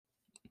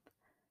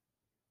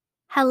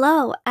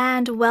Hello,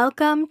 and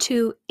welcome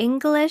to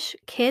English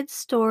Kids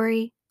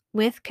Story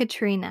with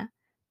Katrina.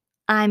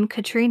 I'm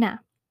Katrina.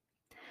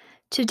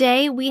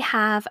 Today we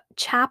have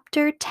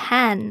Chapter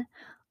 10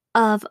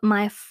 of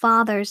My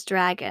Father's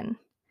Dragon.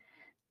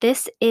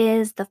 This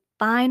is the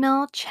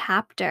final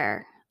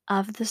chapter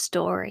of the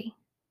story.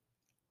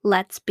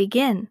 Let's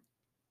begin.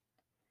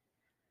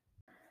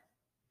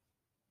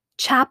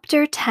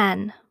 Chapter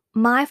 10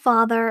 My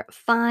Father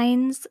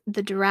Finds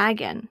the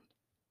Dragon.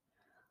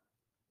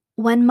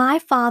 When my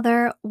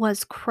father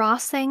was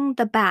crossing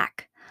the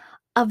back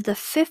of the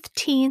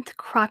 15th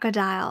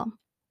crocodile,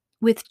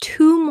 with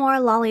 2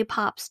 more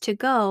lollipops to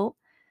go,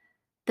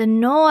 the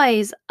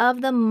noise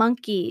of the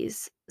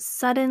monkeys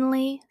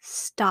suddenly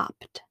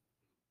stopped,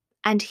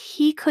 and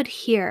he could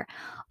hear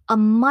a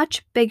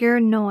much bigger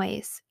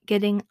noise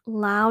getting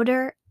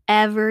louder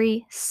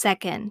every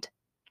second.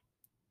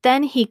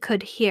 Then he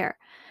could hear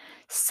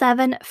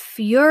 7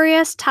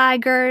 furious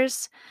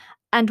tigers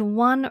and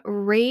 1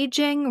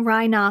 raging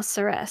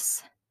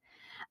rhinoceros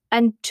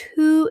and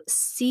 2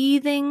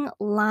 seething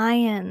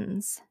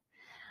lions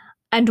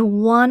and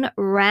 1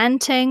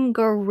 ranting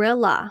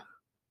gorilla,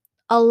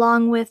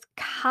 along with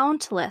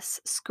countless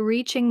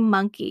screeching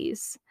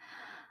monkeys,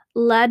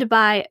 led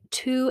by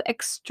 2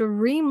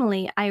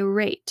 extremely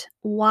irate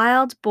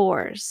wild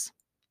boars,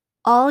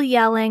 all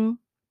yelling,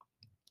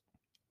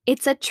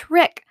 "It's a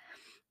trick!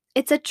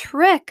 It's a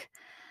trick!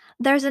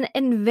 There's an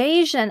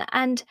invasion,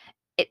 and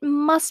it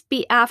must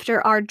be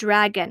after our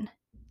dragon.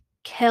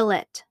 Kill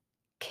it!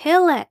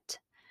 Kill it!"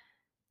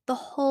 The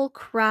whole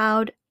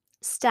crowd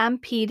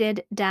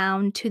stampeded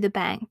down to the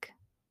bank.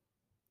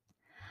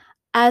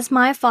 As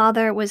my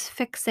father was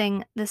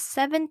fixing the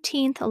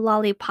 17th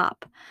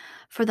lollipop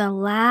for the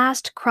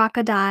last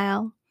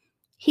crocodile,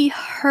 he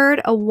heard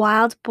a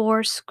wild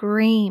boar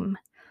scream,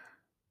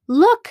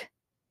 "Look!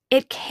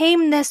 It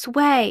came this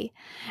way!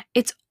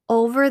 It's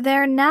over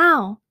there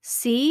now!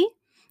 See?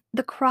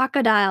 The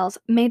crocodiles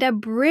made a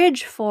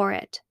bridge for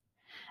it."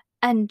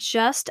 And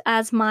just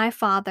as my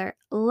father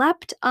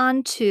leapt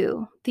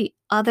onto the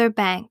other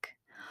bank,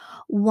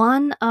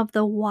 one of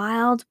the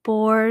wild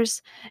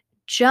boars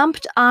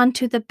jumped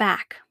onto the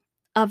back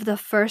of the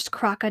first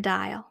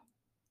crocodile.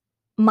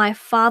 My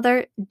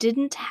father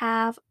didn't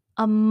have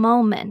a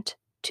moment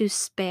to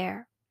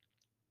spare.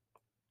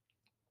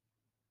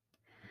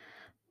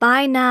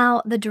 By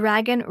now, the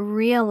dragon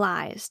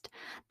realized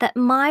that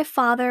my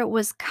father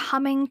was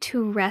coming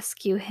to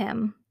rescue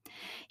him.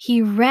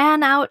 He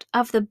ran out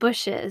of the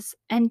bushes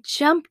and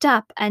jumped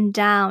up and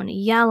down,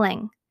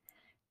 yelling,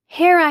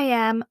 "Here I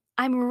am!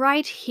 I'm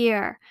right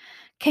here!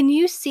 Can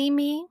you see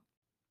me?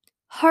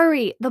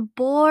 Hurry, the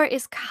boar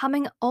is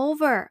coming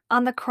over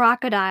on the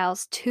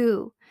crocodiles,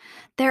 too.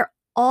 They're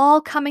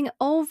all coming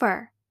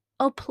over.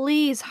 Oh,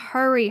 please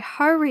hurry,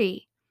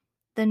 hurry."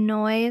 The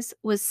noise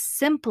was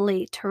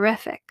simply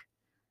terrific.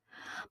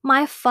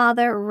 My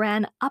father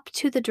ran up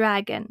to the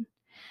dragon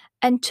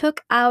and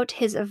took out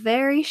his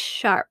very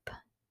sharp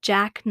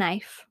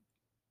jackknife.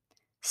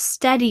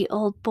 "Steady,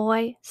 old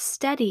boy,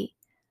 steady.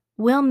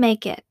 We'll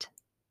make it.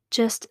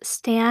 Just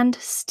stand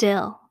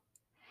still,"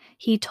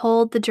 he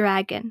told the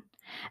dragon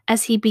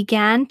as he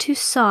began to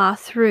saw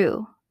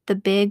through the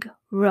big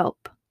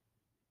rope.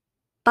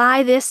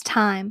 By this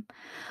time,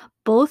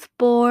 both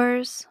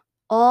boars,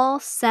 all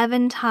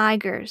 7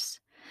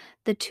 tigers,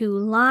 the 2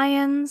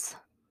 lions,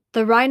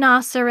 the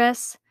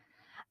rhinoceros,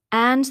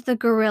 and the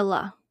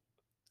gorilla,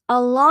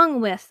 along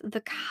with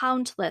the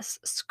countless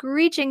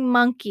screeching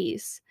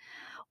monkeys,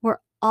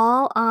 were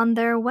all on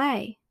their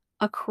way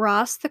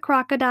across the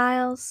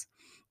crocodiles,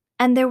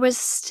 and there was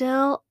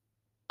still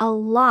a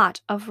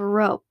lot of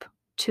rope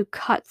to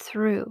cut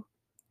through.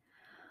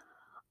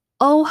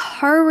 "Oh,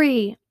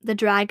 hurry," the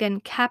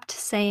dragon kept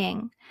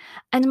saying,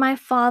 and my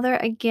father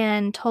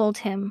again told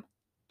him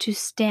to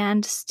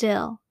stand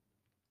still.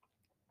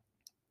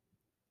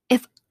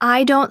 "If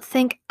I don't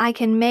think I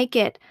can make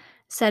it,"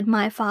 said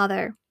my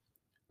father,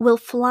 "we'll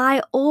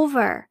fly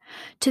over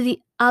to the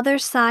other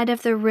side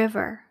of the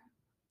river,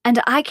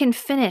 and I can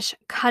finish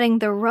cutting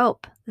the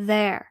rope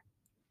there."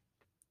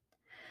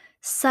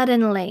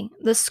 Suddenly,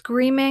 the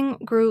screaming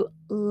grew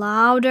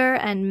louder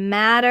and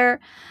madder,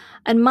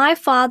 and my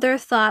father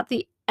thought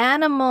the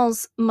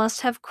animals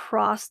must have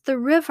crossed the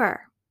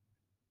river.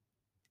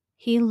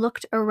 He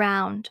looked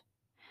around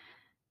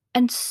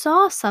and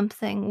saw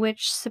something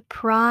which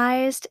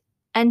surprised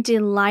and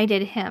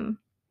delighted him,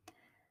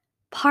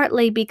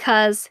 partly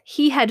because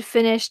he had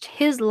finished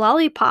his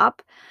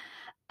lollipop,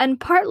 and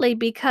partly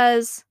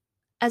because,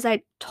 as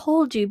I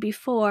told you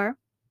before,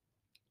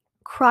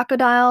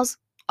 crocodiles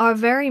are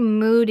very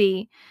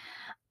moody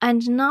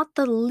and not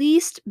the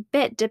least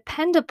bit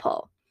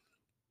dependable,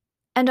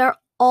 and are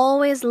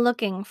always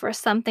looking for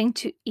something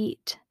to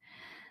eat.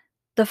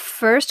 The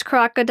first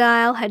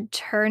crocodile had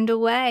turned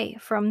away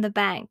from the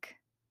bank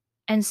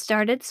and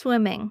started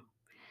swimming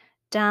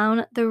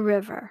down the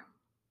river.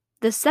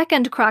 The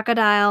second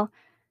crocodile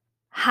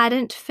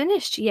hadn't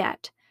finished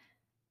yet,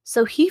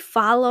 so he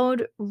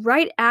followed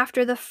right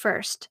after the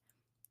first,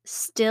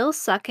 still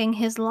sucking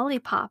his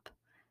lollipop.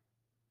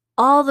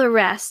 All the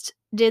rest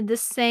did the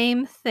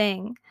same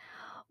thing,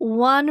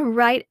 one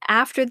right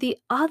after the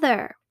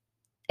other,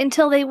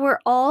 until they were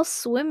all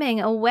swimming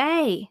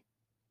away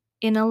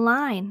in a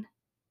line.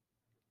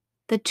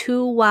 The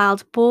 2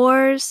 wild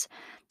boars,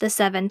 the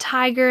 7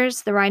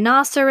 tigers, the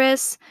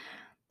rhinoceros,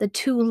 the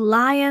 2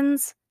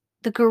 lions,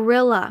 the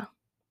gorilla,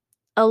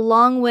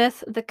 along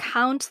with the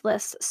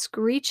countless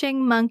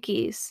screeching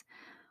monkeys,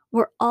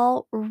 were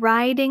all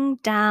riding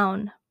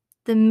down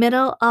the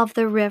middle of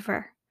the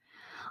river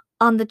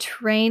on the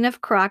train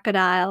of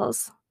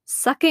crocodiles,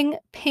 sucking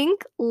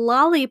pink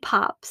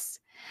lollipops,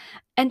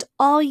 and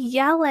all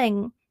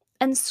yelling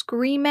and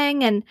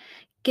screaming and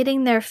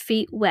getting their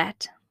feet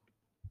wet.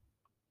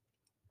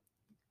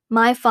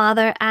 My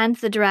father and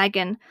the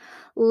dragon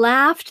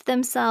laughed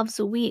themselves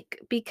weak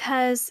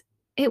because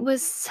it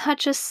was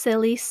such a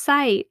silly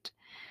sight.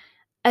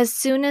 As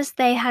soon as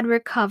they had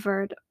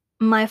recovered,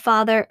 my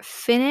father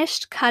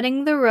finished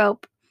cutting the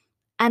rope,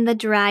 and the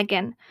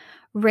dragon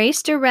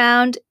raced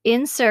around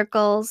in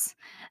circles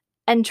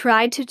and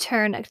tried to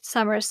turn a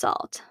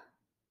somersault.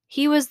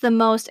 He was the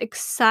most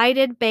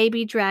excited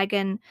baby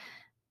dragon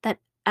that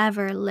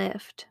ever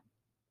lived.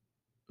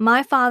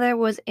 My father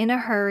was in a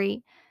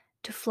hurry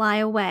to fly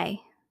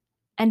away,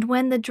 and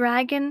when the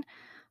dragon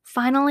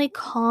finally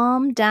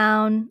calmed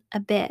down a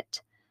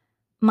bit,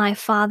 my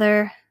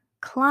father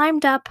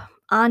climbed up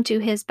onto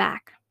his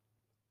back.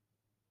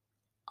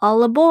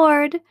 "All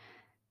aboard,"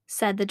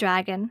 said the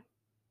dragon.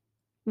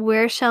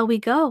 "Where shall we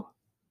go?"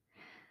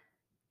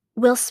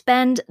 "We'll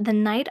spend the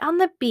night on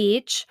the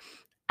beach,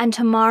 and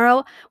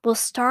tomorrow we'll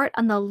start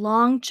on the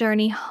long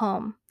journey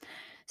home.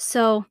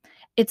 So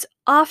it's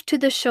off to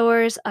the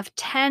shores of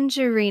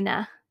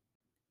Tangerina,"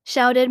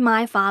 shouted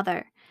my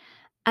father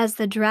as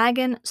the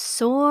dragon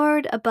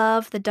soared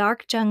above the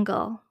dark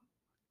jungle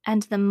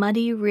and the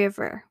muddy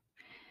river,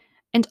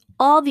 and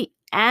all the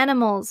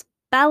animals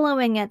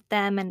bellowing at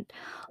them, and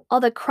all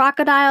the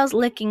crocodiles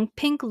licking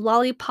pink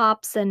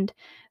lollipops and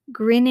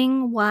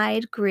grinning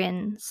wide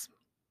grins.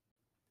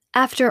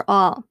 After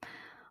all,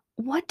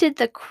 what did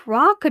the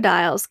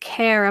crocodiles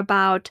care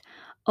about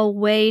a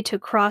way to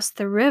cross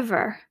the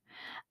river?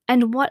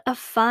 And what a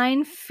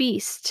fine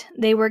feast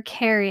they were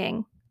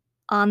carrying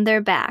on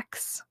their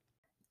backs.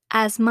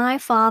 As my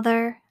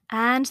father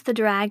and the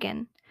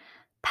dragon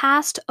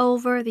passed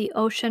over the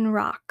ocean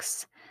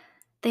rocks,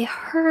 they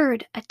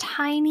heard a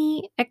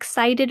tiny,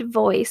 excited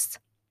voice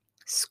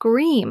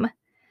scream,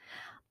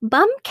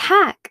 "Bum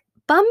cack,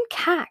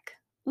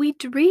 we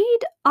dreed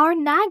our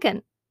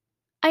naggin.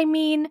 I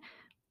mean,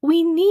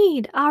 we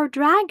need our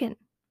dragon."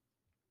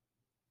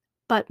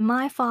 But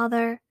my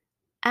father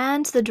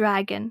and the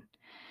dragon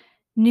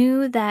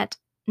knew that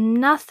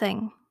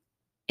nothing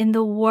in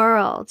the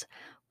world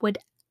would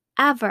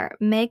ever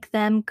make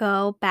them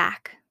go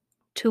back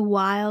to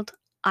Wild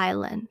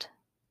Island.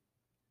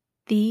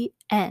 The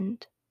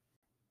end.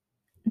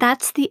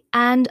 That's the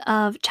end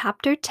of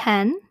chapter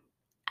 10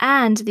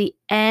 and the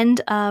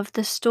end of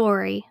the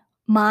story,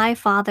 My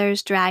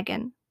Father's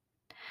Dragon.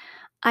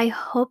 I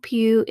hope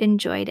you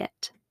enjoyed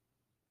it.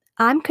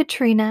 I'm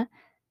Katrina.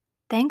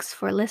 Thanks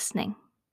for listening.